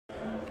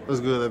What's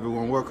good,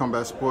 everyone? Welcome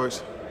back,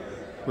 Sports,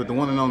 with the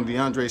one and only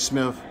DeAndre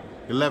Smith,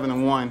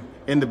 11-1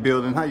 in the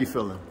building. How you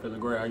feeling?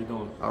 Feeling great. How you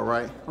doing? All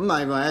right. I'm not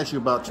even going to ask you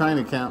about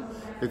training camp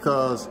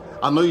because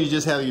I know you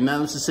just had a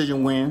unanimous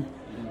decision win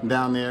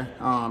down there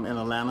in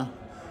Atlanta.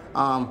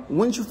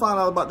 When did you find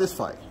out about this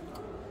fight?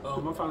 I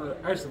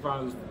actually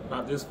found out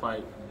about this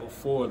fight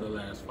before the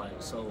last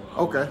fight. So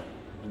okay.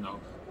 You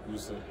know,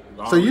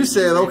 so you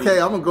said,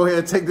 okay, I'm gonna go ahead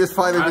and take this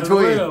fight in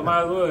between.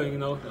 Might as well, you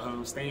know,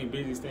 staying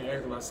busy, staying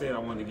active. I said I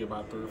wanted to get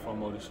about 3 or 4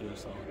 more this year,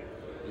 so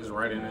it's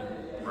right in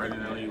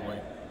that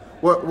leeway.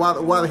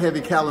 Why the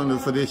heavy calendar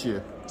for this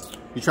year?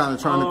 You trying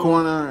to turn the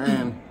corner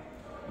and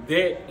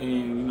that, and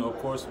you know, of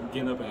course, we're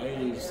getting up in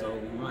age, so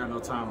we don't have no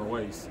time to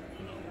waste.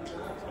 You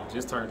know, so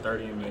just turned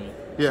 30 in May.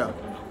 Yeah. So,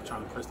 you know,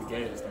 trying to press the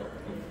gas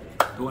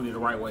though, doing it the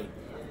right way.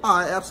 All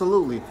right,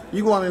 absolutely.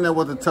 You going in there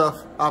with a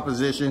tough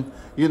opposition.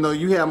 You know,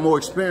 you have more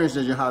experience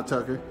than Jahi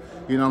Tucker.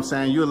 You know what I'm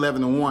saying? You're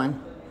 11-1.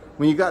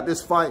 When you got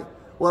this fight,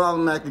 what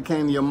automatically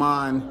came to your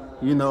mind,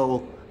 you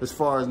know, as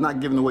far as not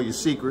giving away your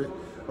secret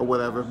or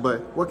whatever,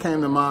 but what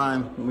came to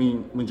mind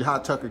when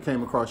Jahi Tucker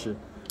came across your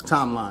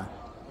timeline?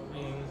 I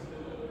mean,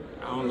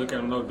 I don't look at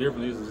him no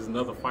differently. It's just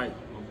another fight.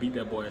 I'm going to beat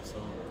that boy, so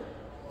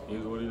it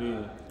is what it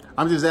is.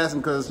 I'm just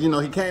asking because, you know,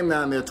 he came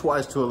down there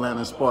twice to Atlanta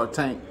and sparred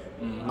Tank.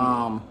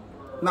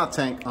 Not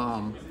Tank,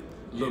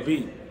 Lil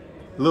B.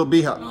 Lil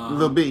B.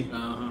 Lil B.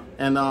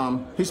 And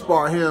he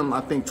sparred him,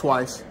 I think,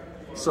 twice.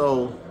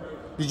 So,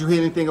 did you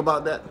hear anything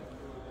about that?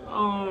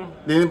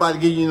 Did anybody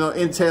give you,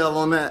 intel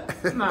on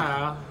that?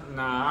 Nah.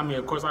 I mean,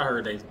 of course, I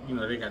heard they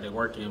got their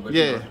work in, but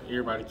yeah, you know,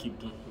 everybody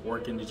keep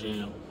work in the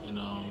gym,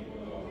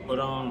 But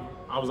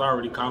I was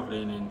already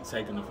confident in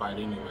taking the fight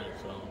anyway,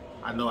 so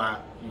I know I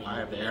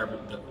have the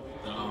average.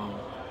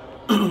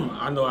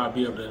 I know I'll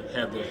be able to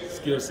have the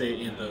skill set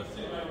in the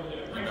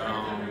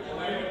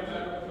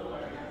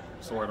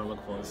so what I'm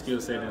looking for, the skill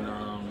set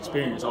and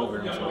experience over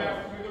him. So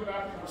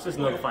it's just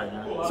another fight,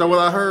 man. So what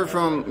I heard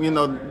from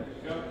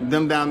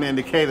them down there in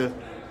Decatur,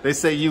 they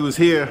say you was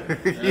here.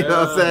 You know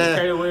what I'm saying?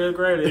 Decatur was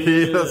great.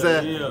 You know what I'm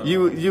saying?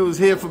 Yeah. You was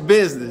here for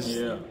business.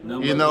 Yeah.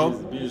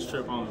 Business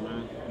trip on it,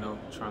 man.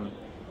 Trying to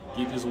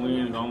get this win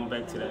and going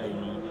back to the A,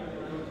 man.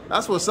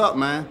 That's what's up,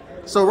 man.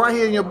 So right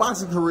here in your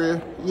boxing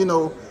career,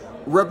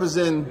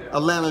 representing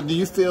Atlanta, do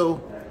you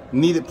feel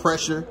needed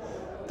pressure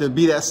to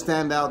be that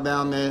standout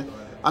down there?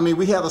 I mean,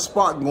 we had a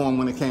spark going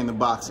when it came to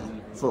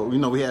boxing. So,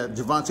 we had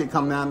Javante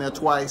come down there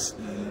twice,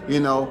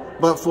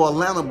 But for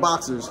Atlanta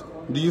boxers,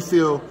 do you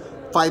feel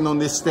fighting on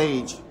this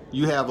stage,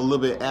 you have a little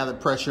bit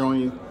added pressure on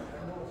you?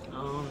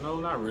 No,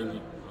 not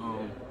really.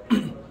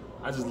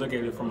 I just look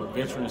at it from a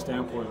veteran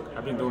standpoint.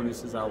 I've been doing this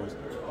since I was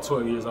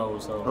 12 years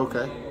old, so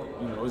okay.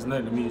 It's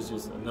nothing to me. It's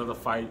just another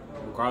fight,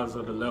 regardless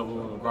of the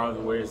level, regardless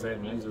of where it's at,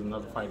 man. It's just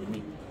another fight to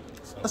me.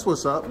 So, that's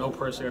what's up. No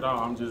pressure at all.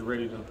 I'm just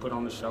ready to put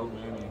on the show,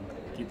 man, and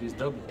get this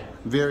W.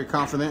 Very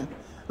confident.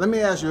 Let me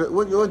ask you,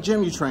 what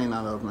gym you train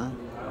out of, man?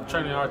 I'm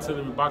training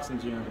Artillery Boxing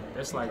Gym.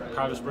 That's like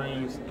College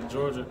Springs,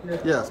 Georgia.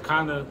 Yeah. It's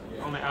kind of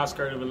on the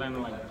outskirts of Atlanta,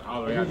 like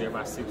all the way out there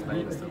by 6th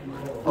Lane and stuff.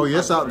 Oh,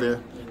 yes, out there.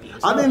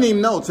 I didn't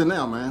even know till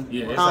now, man.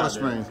 Yeah, College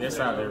Springs. That's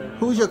out there, man.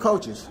 Who's your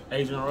coaches?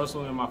 Adrian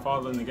Russell and my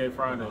father in the Gay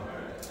Friday.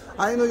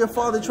 I didn't know your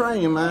father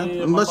trained you, man.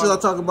 Yeah, as much as I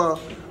talk about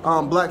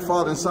black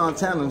father and son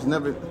tandems,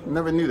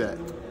 never knew that.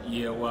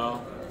 Yeah,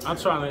 well, I'm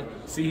trying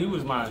to see. He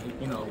was my,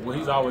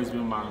 he's always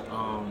been my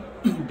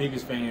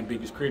biggest fan,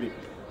 biggest critic.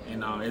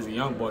 And as a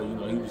young boy,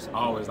 he was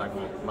always like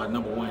my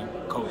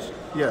 #1 coach.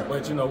 Yeah.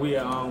 But we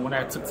when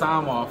I took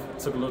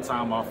a little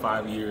time off,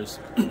 5 years,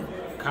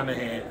 kind of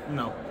had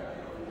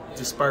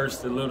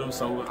dispersed a little.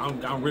 So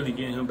I'm really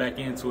getting him back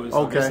into it.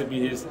 So okay. This would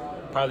be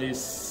probably his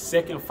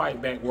 2nd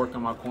fight back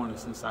working my corner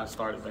since I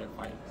started back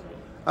fighting. So.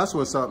 That's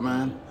what's up,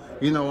 man.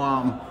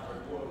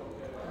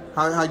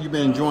 How you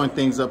been enjoying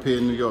things up here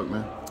in New York,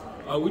 man?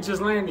 We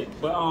just landed,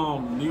 but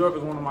New York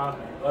is one of my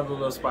other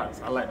little spots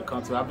I like to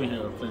come to. I've been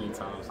here plenty of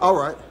times. All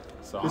right.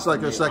 So it's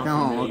like your second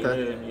home,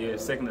 okay? Yeah,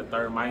 2nd or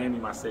 3rd. Miami,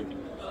 my 2nd.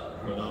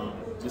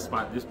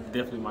 But this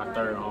definitely my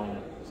 3rd home.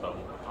 So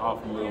all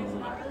familiar with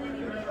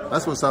it.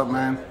 That's what's up,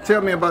 man.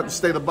 Tell me about the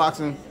state of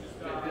boxing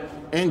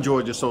in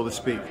Georgia, so to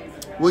speak.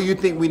 What do you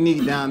think we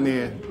need down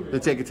there to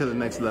take it to the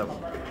next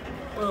level?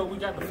 Well, we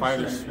got the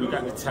fighters, we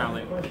got the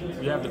talent,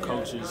 we have the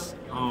coaches.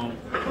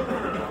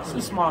 It's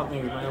the small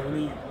things, man.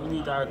 We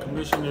need our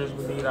commissioners,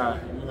 we need our,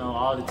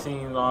 all the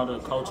teams, all the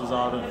coaches,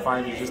 all the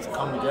fighters just to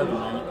come together,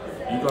 man.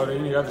 You go to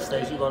any other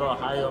states, you go to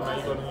Ohio, man,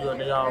 you go to New York,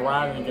 they all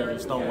riding together.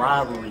 It's no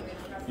rivalry.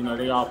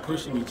 They all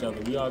pushing each other.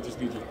 We all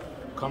just need to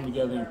come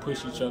together and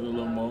push each other a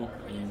little more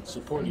and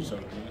support each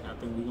other, man. I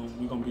think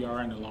we're gonna be all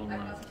right in the long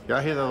run. Yeah,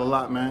 I hear that a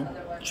lot, man.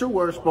 True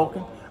words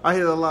spoken. I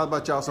hear a lot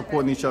about y'all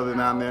supporting each other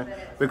down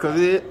there because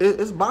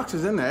it's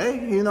boxers in there.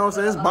 Hey, you know what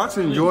I'm saying? It's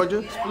boxing in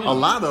Georgia, a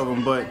lot of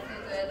them, but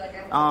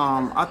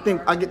I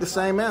think I get the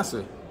same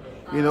answer.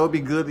 It'd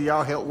be good that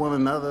y'all help one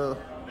another,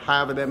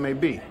 however that may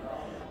be.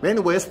 But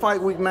anyway, it's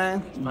fight week,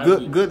 man.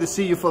 Good to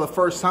see you for the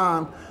first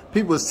time.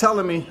 People was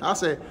telling me, I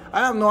said, I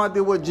have no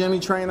idea what gym he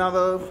trained out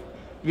of.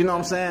 You know what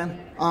I'm saying?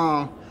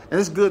 And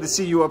it's good to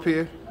see you up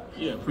here.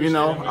 Yeah, you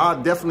know, it,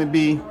 I'll definitely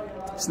be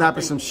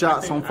snapping some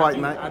shots on fight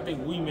night. I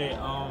think we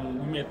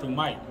met through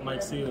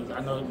Mike Seals. I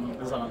know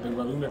that's all I think,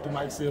 but we met through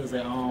Mike Seals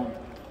at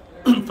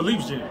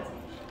Philippe's gym.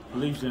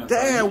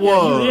 Dad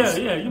was.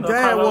 Yeah, you know,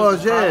 Dad Carlos,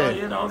 was,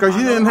 yeah. Because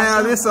you didn't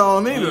have this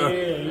on either.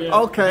 Yeah.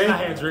 Okay. Then I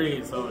had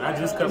dreads, so I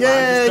just cut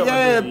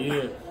Yeah.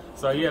 my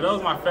So yeah, that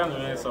was my family,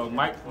 man. So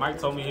Mike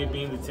told me he'd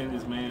be in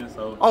attendance, man.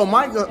 So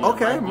Mike,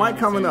 okay, Mike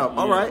coming up.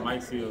 All right.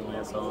 Mike Seals,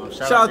 man. So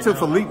shout out to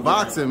Philippe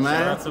Boxing,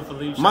 man. Shout out to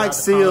Philippe. Mike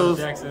Seals.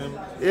 Jackson.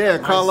 Yeah,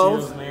 Mike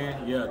Carlos. Seals,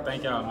 man. Yeah,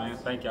 thank y'all, man.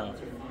 Thank y'all.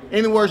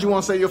 Any words you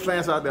want to say to your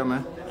fans out there,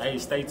 man? Hey,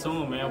 stay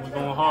tuned, man. We're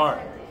going hard.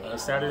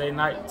 Saturday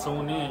night,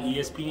 tune in,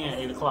 ESPN,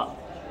 8 o'clock.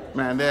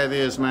 Man, there it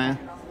is, man.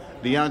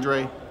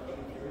 DeAndre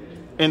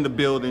in the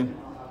building,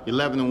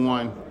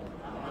 11-1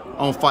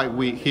 on Fight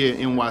Week here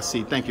in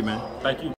NYC. Thank you, man. Thank you.